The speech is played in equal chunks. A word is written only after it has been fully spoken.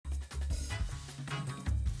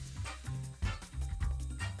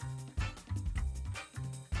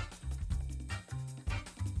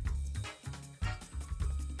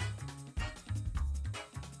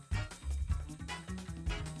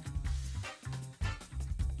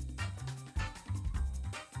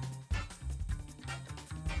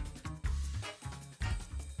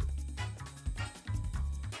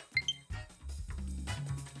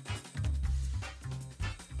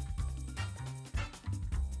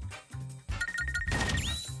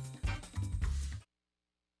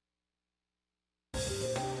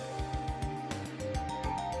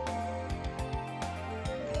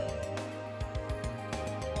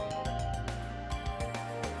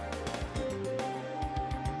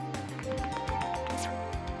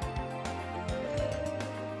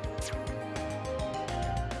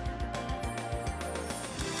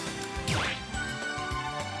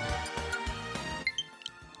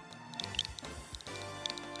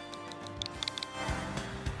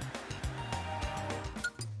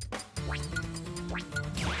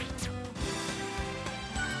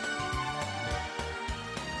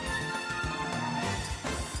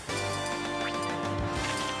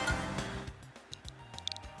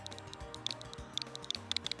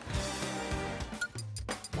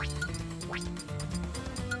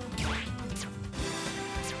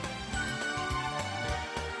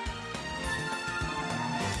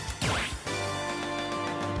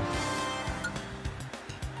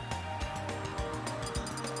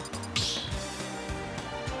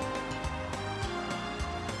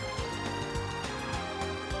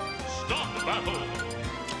battle.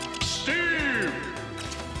 Steve!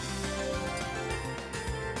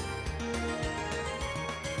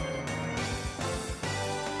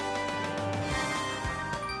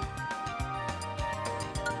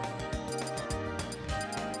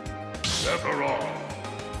 Sephiroth!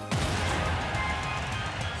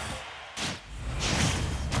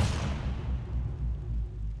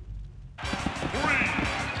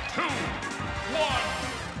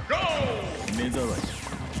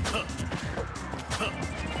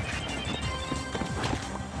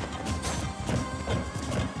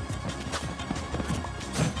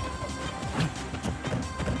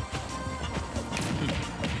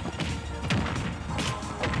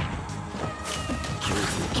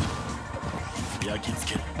 焼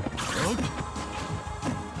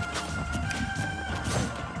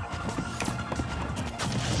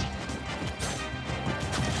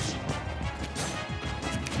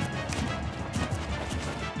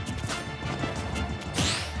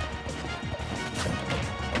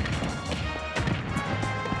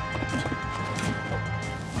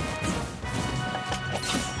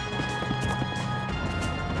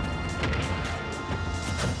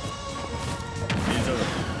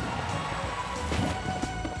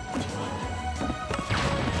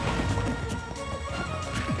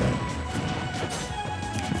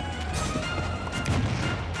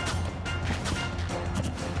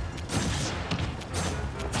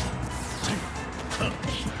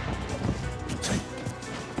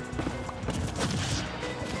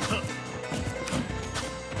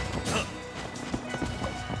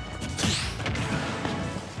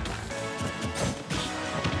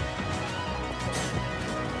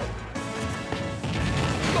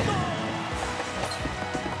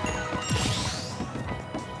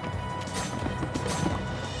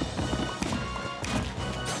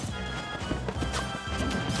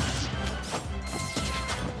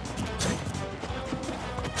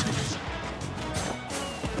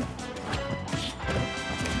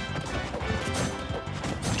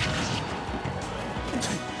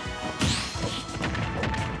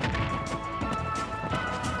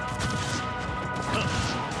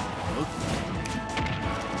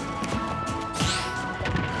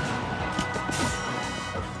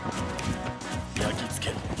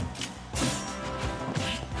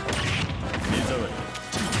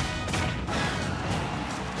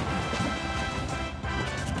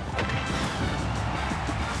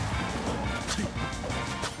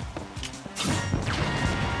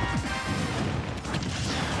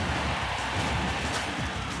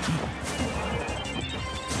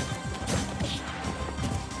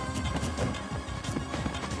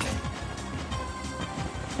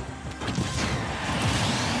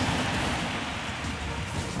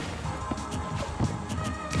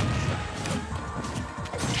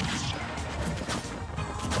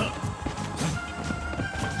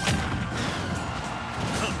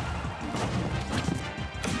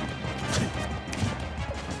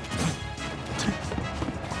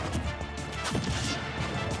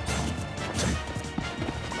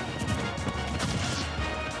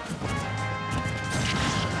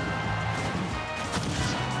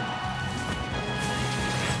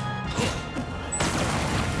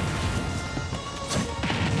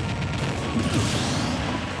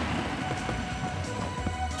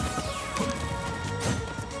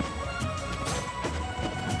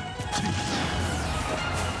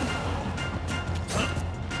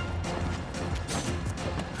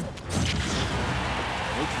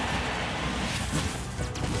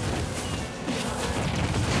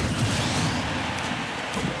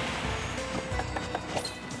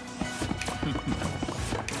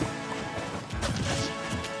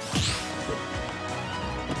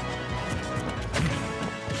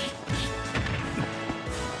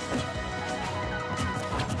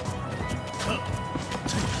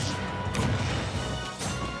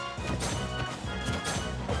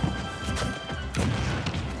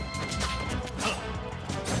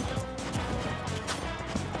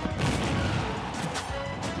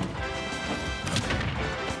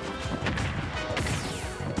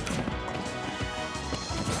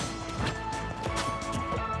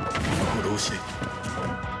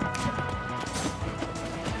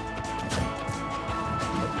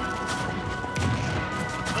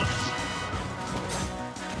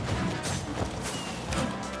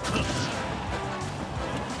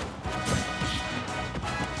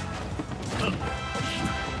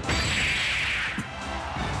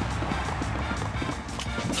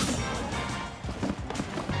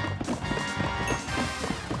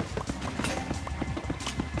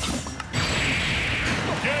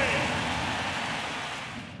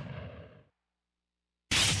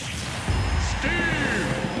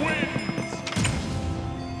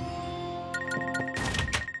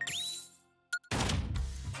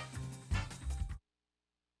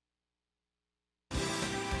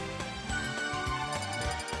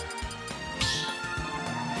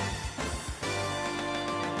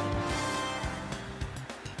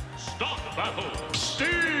Stop battle.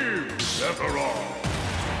 Steve Sephiroth.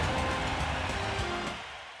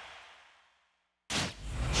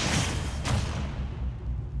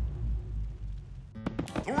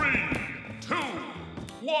 Three, two,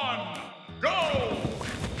 one, go!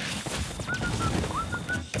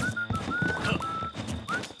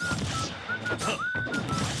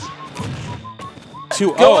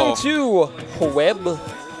 2-0. Going to Web.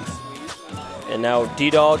 And now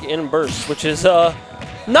D-Dog in Burst, which is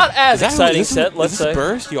not as exciting set, let's say.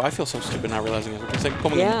 Burst? Yo, I feel so stupid not realizing it. It's like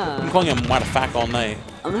Yeah. I'm calling him Wata Fact all night.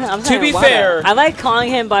 I'm To be Wata. fair- I like calling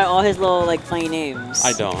him by all his little like funny names.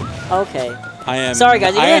 I don't. Okay. I am. Sorry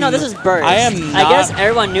guys, you I didn't know am- this is Burst. I am not. I guess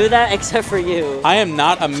everyone knew that except for you. I am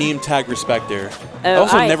not a meme tag respecter. Oh,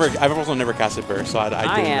 I've also never casted Burst, so I I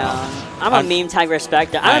didn't am. know. I'm a meme tag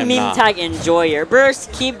respecter. I'm a meme not. tag enjoyer.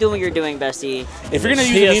 Burst, keep doing what you're doing, bestie. If you're gonna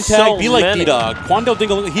He use a has meme tag, so be like many. D-Dog. Quandale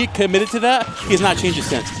Dinglelingleton, he committed to that. He has not changed it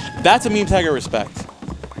since. That's a meme tag I respect.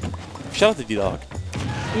 Shout out to D-Dog.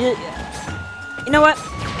 You know what?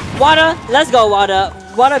 Wata, let's go, Wata.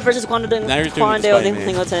 Wata versus Now you're just doing it to Quandale spite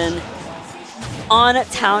me. Dinglelingleton on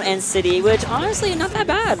Town and City, which honestly not that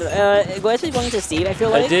bad. Especially going to Steve, I feel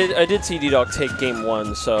like. I did see D-Dog take game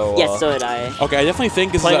 1, so Yes, so did I. Okay, I definitely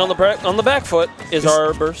think this playing is on the back foot is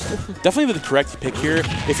our Burst. definitely the correct pick here.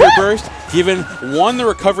 If you're Burst, given one, the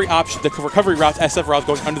recovery option, the recovery routes, SF routes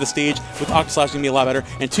going under the stage with Octoslash is gonna be a lot better,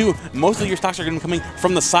 and two, most of your stocks are gonna be coming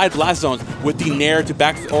from the side blast zones with the nair to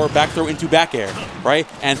back or back throw into back air, right?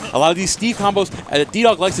 And a lot of these Steve combos that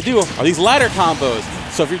D-Dog likes to do are these ladder combos.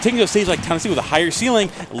 So if you're taking a stage like Tennessee with a higher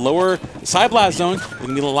ceiling, lower side blast zones, you're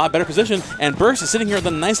gonna be in a lot better position. And Burst is sitting here with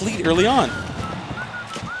a nice lead early on.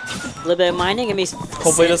 A little bit of mining, gonna be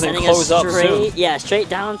Hopefully it doesn't sending close us up straight, soon. Yeah, straight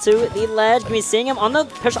down to the ledge. Gonna be seeing him on the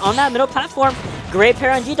push on that middle platform. Great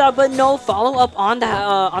pair on D-Dog, but no follow up on the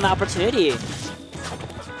opportunity.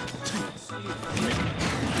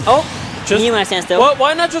 Oh, Just- me when I stand still. Well,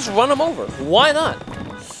 why not just run him over? Why not?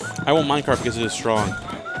 I want minecart because it is strong.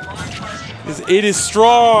 It is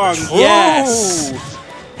strong. Yes.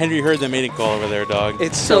 Henry heard the mating call over there, dog.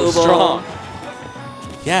 It's so Global. strong.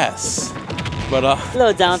 Yes. But A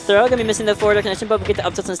little down throw, gonna be missing the forward connection, but we get the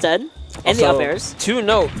up tilts instead. And the Also, up airs. to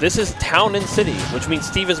note, this is Town and City, which means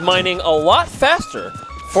Steve is mining a lot faster.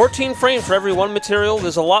 14 frames for every one material.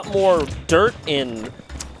 There's a lot more dirt and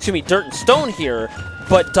stone here,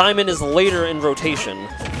 but diamond is later in rotation.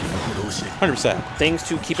 100%. Things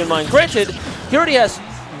to keep in mind. Granted, he already has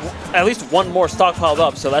at least one more stockpiled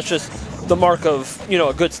up, so that's just the mark of, you know,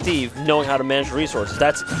 a good Steve, knowing how to manage resources.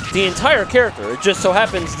 That's the entire character. It just so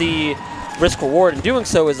happens the risk-reward in doing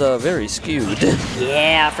so is very skewed.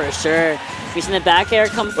 Yeah, for sure. We've seen the back air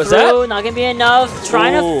come Was through. that- Not gonna be enough.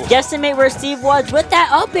 Trying Ooh. to guesstimate where Steve was with that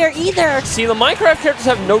up air either. See, the Minecraft characters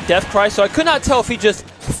have no death cry, so I could not tell if he just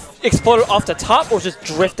exploded off the top or just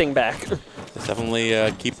drifting back. It's definitely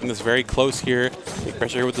keeping this very close here. Big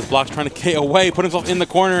pressure here with his blocks, trying to get away, put himself in the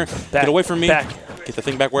corner. Back, Get away from me. back. Get the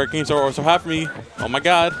thing back where it came or so hot for me. Oh my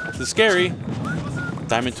god, this is scary.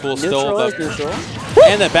 Diamond tool still. Neutral is neutral.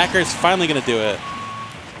 And the backer is finally going to do it.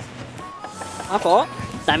 My fault.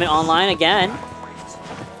 Diamond online again.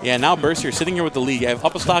 Yeah, now Burst here, sitting here with the lead. You have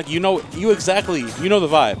up a stock, you know the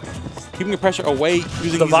vibe. Keeping the pressure away,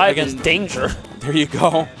 using The these, vibe again, is danger. There you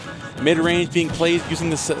go. Mid-range being played using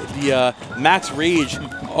this, the max rage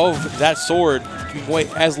of that sword to wait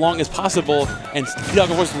as long as possible. And D-Dog,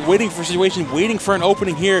 of course, waiting for a situation, waiting for an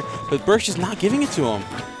opening here, but Burst just not giving it to him.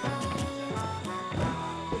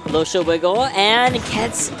 Low show wiggle and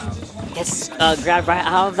gets grabbed right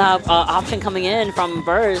out of that option coming in from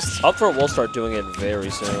Burst. Up for will start doing it very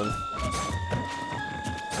soon.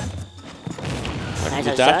 Nice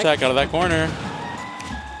The touch dash check. attack out of that corner.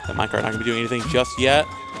 The minecart not going to be doing anything just yet.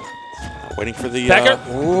 Waiting for the... Backer.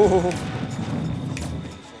 Ooh.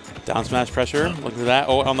 Down smash pressure. Look at that.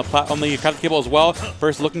 Oh, on the captain cable as well.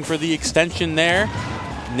 First looking for the extension there.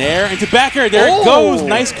 Nair into back air. There it goes.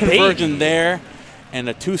 Nice conversion there. And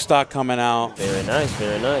a 2-stock coming out. Very nice,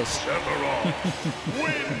 very nice.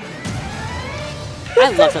 I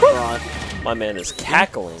love Sephiroth. My man is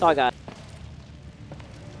cackling. That's all I got.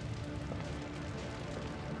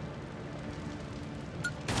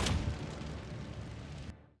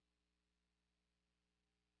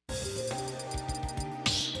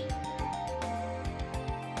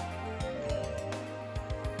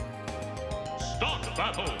 Start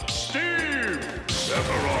battle. Steve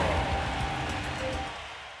Sephiroth.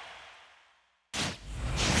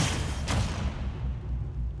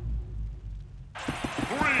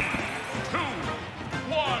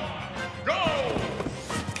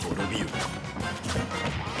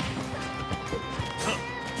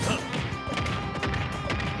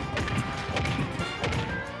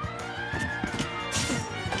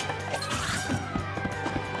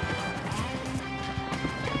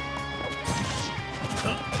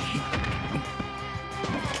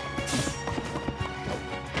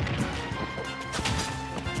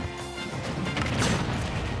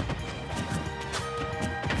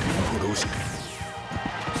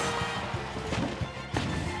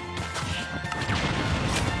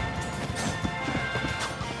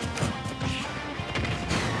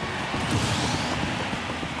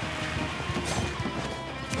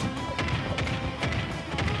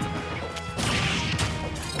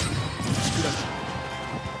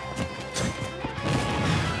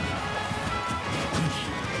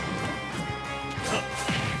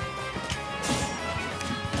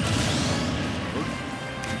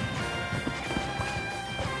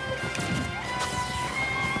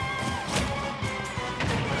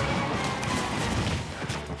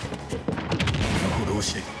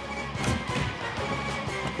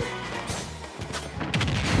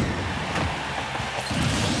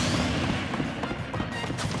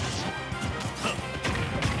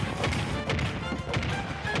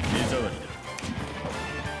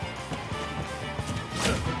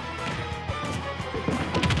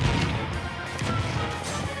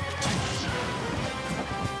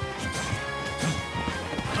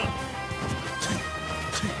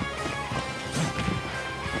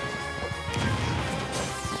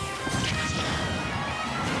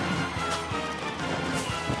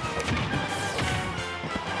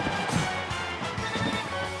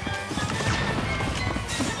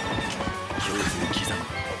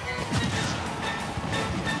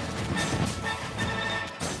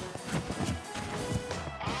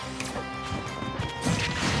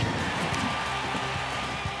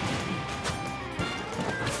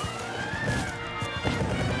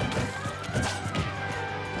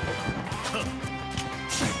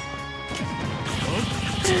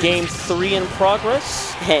 Game 3 in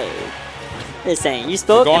progress. Hey, just saying, you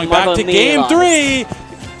spoke. Going back to game 3.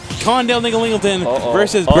 Quandale Dinglelingleton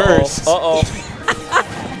versus Burst.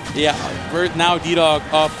 Yeah, now D-Dog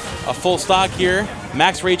up a full stock here.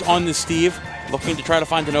 Max Rage on the Steve, looking to try to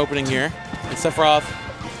find an opening here. And Sephiroth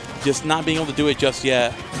just not being able to do it just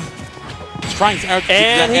yet. Trying to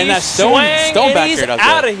and that stone back here does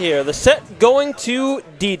out of here. The set going to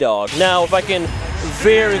D-Dog. Now, if I can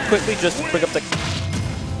very quickly just bring up the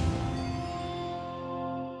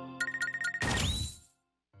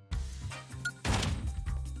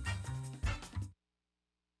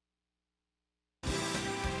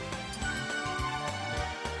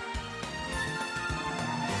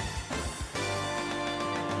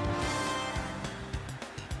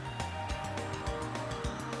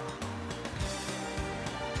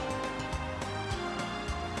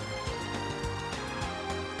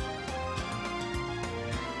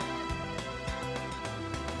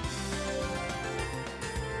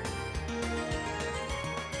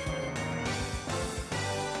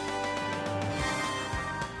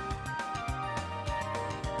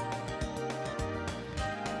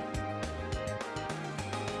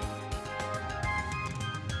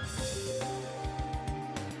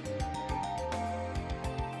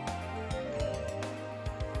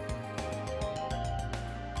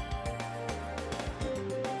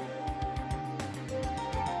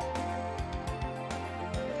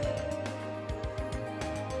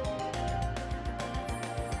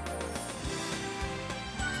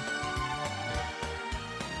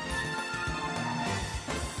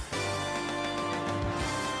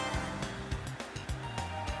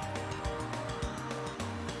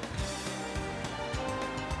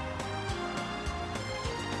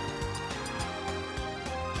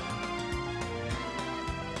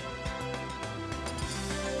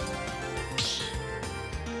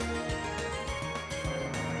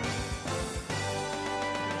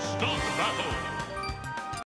Start battle.